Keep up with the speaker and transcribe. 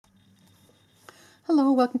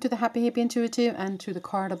Hello, welcome to the Happy Hippie Intuitive and to the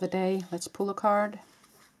card of the day. Let's pull a card.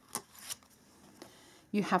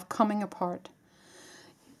 You have coming apart.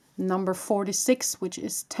 Number 46, which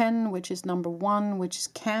is 10, which is number 1,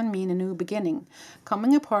 which can mean a new beginning.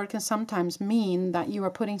 Coming apart can sometimes mean that you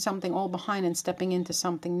are putting something all behind and stepping into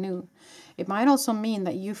something new. It might also mean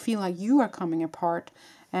that you feel like you are coming apart.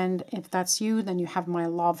 And if that's you, then you have my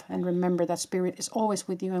love. And remember that Spirit is always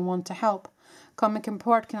with you and want to help. Coming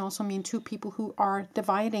apart can also mean two people who are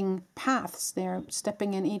dividing paths. They're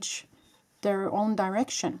stepping in each their own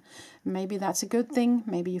direction. Maybe that's a good thing.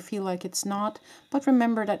 Maybe you feel like it's not. But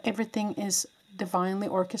remember that everything is divinely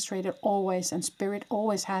orchestrated always. And Spirit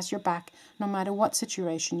always has your back, no matter what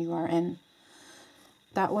situation you are in.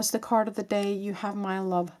 That was the card of the day. You have my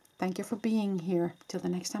love. Thank you for being here. Till the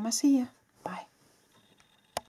next time I see you.